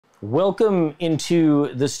Welcome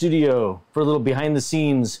into the studio for a little behind the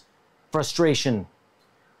scenes frustration.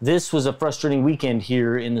 This was a frustrating weekend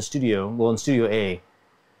here in the studio, well, in Studio A.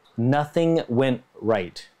 Nothing went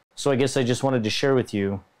right. So I guess I just wanted to share with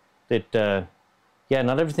you that, yeah,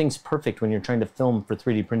 not everything's perfect when you're trying to film for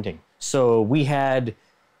 3D printing. So we had,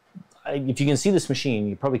 if you can see this machine,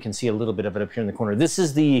 you probably can see a little bit of it up here in the corner. This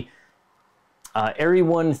is the Area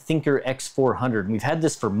 1 Thinker X400. We've had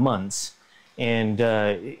this for months. And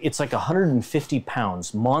it's like 150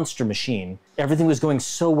 pounds, monster machine. Everything was going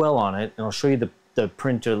so well on it, and I'll show you the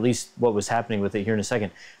print, or at least what was happening with it here in a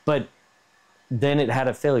second. But then it had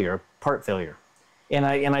a failure, a part failure. And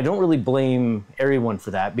I don't really blame Area 1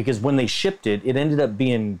 for that, because when they shipped it, it ended up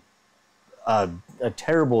being a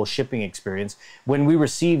terrible shipping experience. When we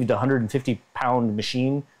received a 150-pound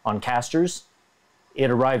machine on casters,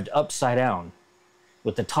 it arrived upside down,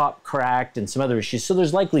 with the top cracked and some other issues. So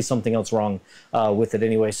there's likely something else wrong with it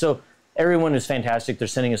anyway. So Area 1 is fantastic. They're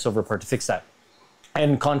sending us over a part to fix that.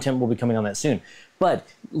 And content will be coming on that soon. But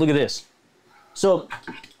look at this. So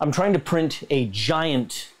I'm trying to print a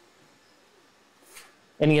giant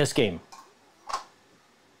NES game,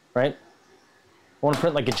 right? I want to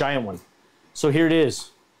print like a giant one. So here it is.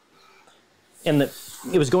 And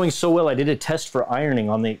it was going so well. I did a test for ironing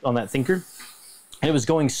on that Thinker. And it was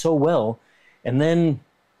going so well. And then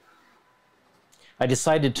I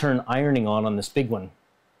decided to turn ironing on this big one.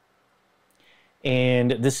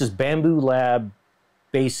 And this is Bambu Lab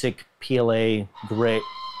Basic PLA Gray.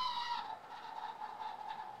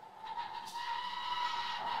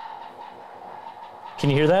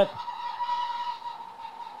 Can you hear that?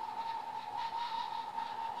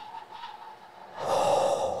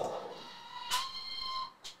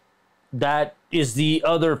 That is the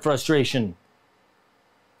other frustration.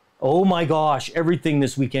 Oh my gosh, everything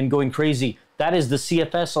this weekend going crazy. That is the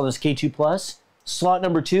CFS on this K2 Plus. Slot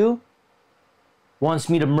number 2 wants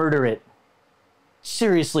me to murder it.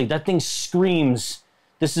 Seriously, that thing screams.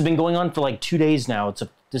 This has been going on for like 2 days now.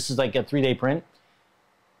 This is like a 3-day print.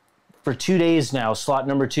 For 2 days now, slot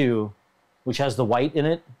number 2, which has the white in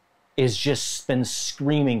it, is just been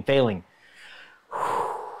screaming, failing.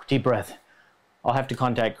 Deep breath. I'll have to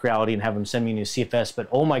contact Creality and have them send me a new CFS, but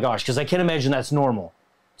oh my gosh, because I can't imagine that's normal.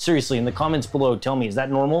 Seriously, in the comments below, tell me, is that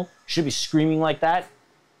normal? Should it be screaming like that?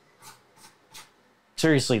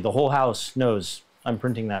 Seriously, the whole house knows I'm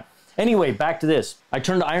printing that. Anyway, back to this. I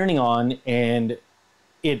turned ironing on, and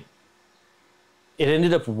it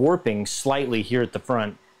ended up warping slightly here at the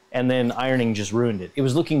front, and then ironing just ruined it. It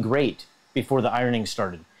was looking great before the ironing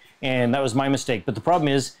started, and that was my mistake. But the problem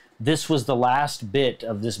is, this was the last bit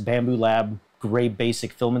of this Bambu Lab gray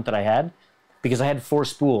basic filament that I had, because I had 4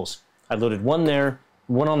 spools. I loaded 1 there,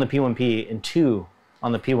 1 on the P1P, and 2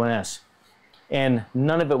 on the P1S. And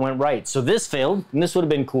none of it went right. So this failed, and this would have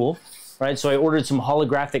been cool, right? So I ordered some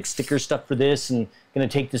holographic sticker stuff for this, and gonna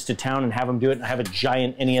take this to town and have them do it, and I have a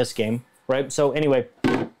giant NES game, right? So anyway,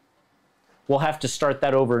 we'll have to start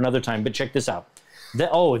that over another time, but check this out.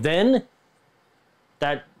 Then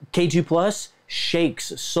that K2 Plus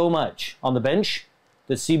shakes so much on the bench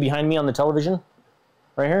that, see behind me on the television,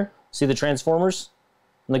 right here? See the Transformers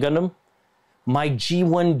and the Gundam? My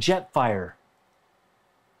G1 Jetfire.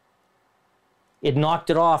 It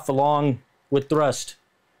knocked it off along with thrust.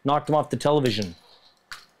 Knocked them off the television.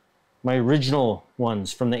 My original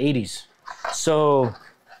ones from the 80s. So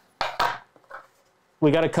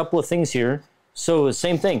we got a couple of things here. So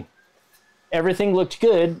same thing. Everything looked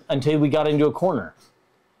good until we got into a corner.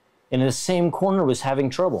 And the same corner was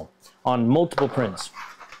having trouble on multiple prints.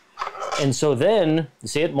 And so then, you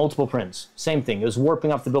see it? Multiple prints. Same thing. It was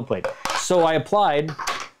warping off the build plate. So I applied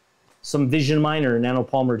some Vision Minor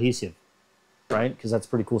nanopolymer adhesive, right? Because that's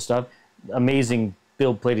pretty cool stuff. Amazing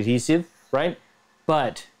build plate adhesive, right?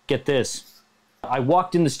 But get this. I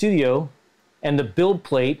walked in the studio, and the build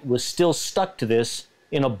plate was still stuck to this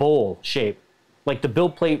in a bowl shape. Like the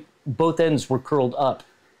build plate, both ends were curled up.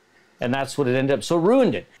 And that's what it ended up. So it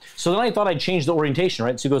ruined it. So then I thought I'd change the orientation,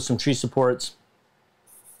 right? So go some tree supports,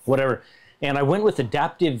 whatever. And I went with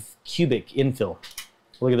adaptive cubic infill.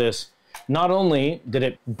 Look at this. Not only did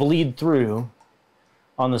it bleed through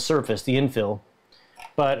on the surface, the infill,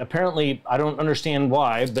 but apparently, I don't understand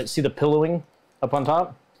why, but see the pillowing up on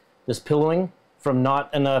top? This pillowing from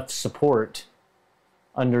not enough support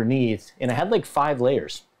underneath. And it had like 5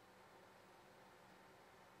 layers.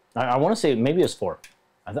 I want to say maybe it was 4.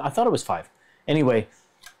 I thought it was 5. Anyway,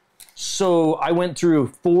 so I went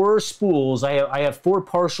through 4 spools. I have 4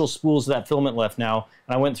 partial spools of that filament left now.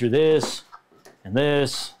 And I went through this, and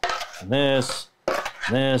this, and this,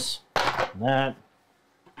 and this, and that,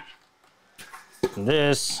 and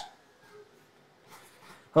this,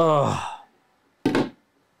 Oh,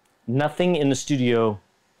 nothing in the studio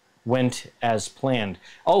went as planned.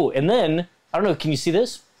 Oh, and then, I don't know, can you see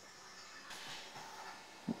this?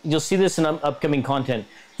 You'll see this in upcoming content.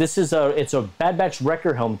 This is it's a Bad Batch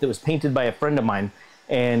wrecker helmet that was painted by a friend of mine,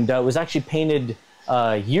 and it was actually painted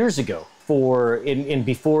years ago before,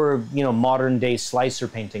 you know, modern day slicer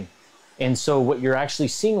painting. And so what you're actually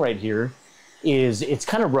seeing right here is it's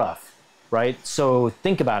kind of rough, right? So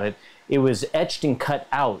think about it. It was etched and cut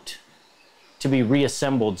out to be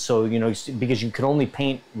reassembled. So, you know, because you could only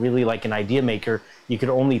paint really like an idea maker, you could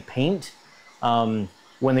only paint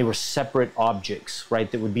when they were separate objects,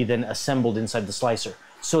 right? That would be then assembled inside the slicer.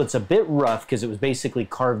 So it's a bit rough because it was basically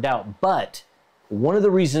carved out. But one of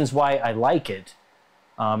the reasons why I like it,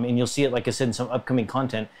 and you'll see it, like I said, in some upcoming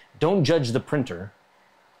content, don't judge the printer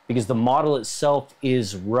because the model itself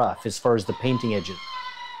is rough as far as the painting edges.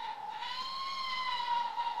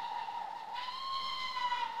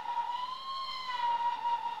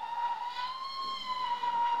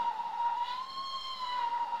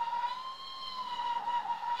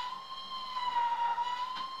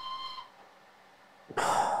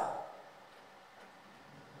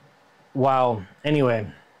 Wow. Anyway,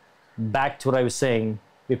 back to what I was saying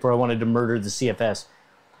before I wanted to murder the CFS,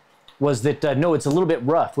 was that, no, it's a little bit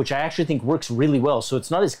rough, which I actually think works really well. So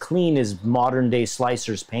it's not as clean as modern day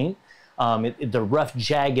slicers paint. The rough,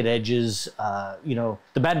 jagged edges, you know,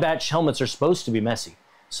 the Bad Batch helmets are supposed to be messy.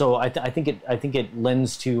 So I think it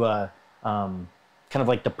lends to kind of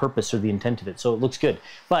like the purpose or the intent of it. So it looks good.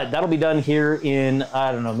 But that'll be done here in,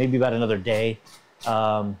 I don't know, maybe about another day.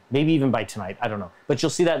 Maybe even by tonight, I don't know. But you'll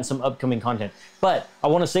see that in some upcoming content. But I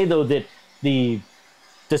want to say though that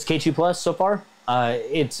this K2 Plus so far,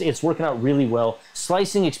 it's working out really well.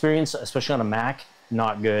 Slicing experience, especially on a Mac,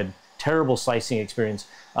 not good. Terrible slicing experience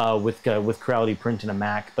with Creality Print in a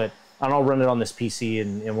Mac. But I'll run it on this PC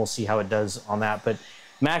and we'll see how it does on that. But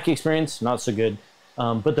Mac experience, not so good.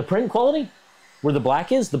 But the print quality, where the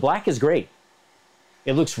black is great.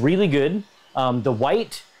 It looks really good. The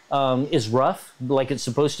white is rough, like it's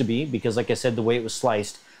supposed to be, because like I said, the way it was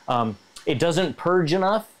sliced. It doesn't purge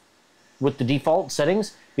enough with the default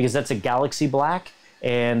settings, because that's a galaxy black,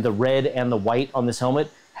 and the red and the white on this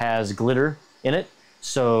helmet has glitter in it.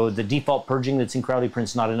 So the default purging that's in Creality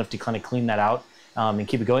Print's not enough to kind of clean that out and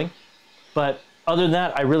keep it going. But other than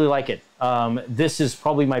that, I really like it. This is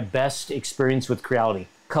probably my best experience with Creality.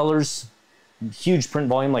 Colors, huge print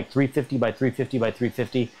volume, like 350 by 350 by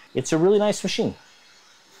 350. It's a really nice machine.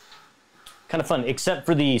 Kind of fun, except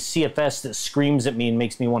for the CFS that screams at me and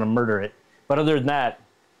makes me want to murder it. But other than that,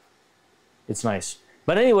 it's nice.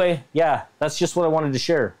 But anyway, yeah, that's just what I wanted to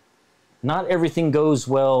share. Not everything goes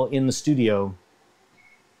well in the studio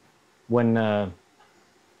when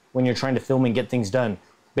you're trying to film and get things done.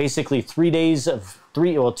 Basically 2 days of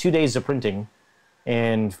printing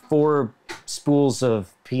and 4 spools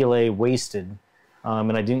of PLA wasted.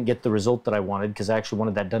 And I didn't get the result that I wanted because I actually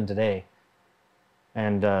wanted that done today.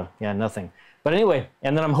 And yeah, nothing. But anyway,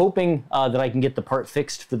 and then I'm hoping that I can get the part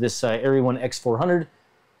fixed for this Area 1 X400,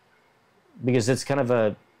 because it's kind of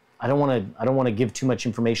a, I don't want to give too much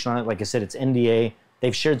information on it. Like I said, it's NDA.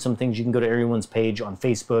 They've shared some things. You can go to Area 1's page on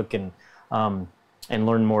Facebook and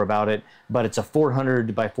learn more about it. But it's a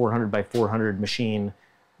 400 by 400 by 400 machine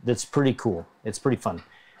that's pretty cool. It's pretty fun.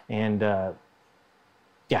 And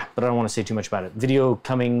yeah, but I don't want to say too much about it. Video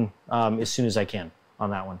coming as soon as I can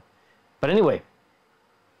on that one. But anyway,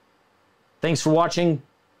 thanks for watching,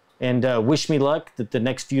 and wish me luck that the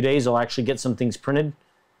next few days I'll actually get some things printed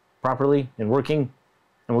properly and working,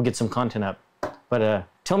 and we'll get some content up. But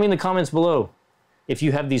tell me in the comments below if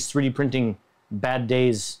you have these 3D printing bad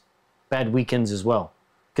days, bad weekends as well,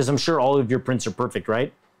 because I'm sure all of your prints are perfect,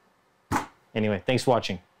 right? Anyway, thanks for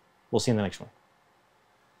watching. We'll see you in the next one.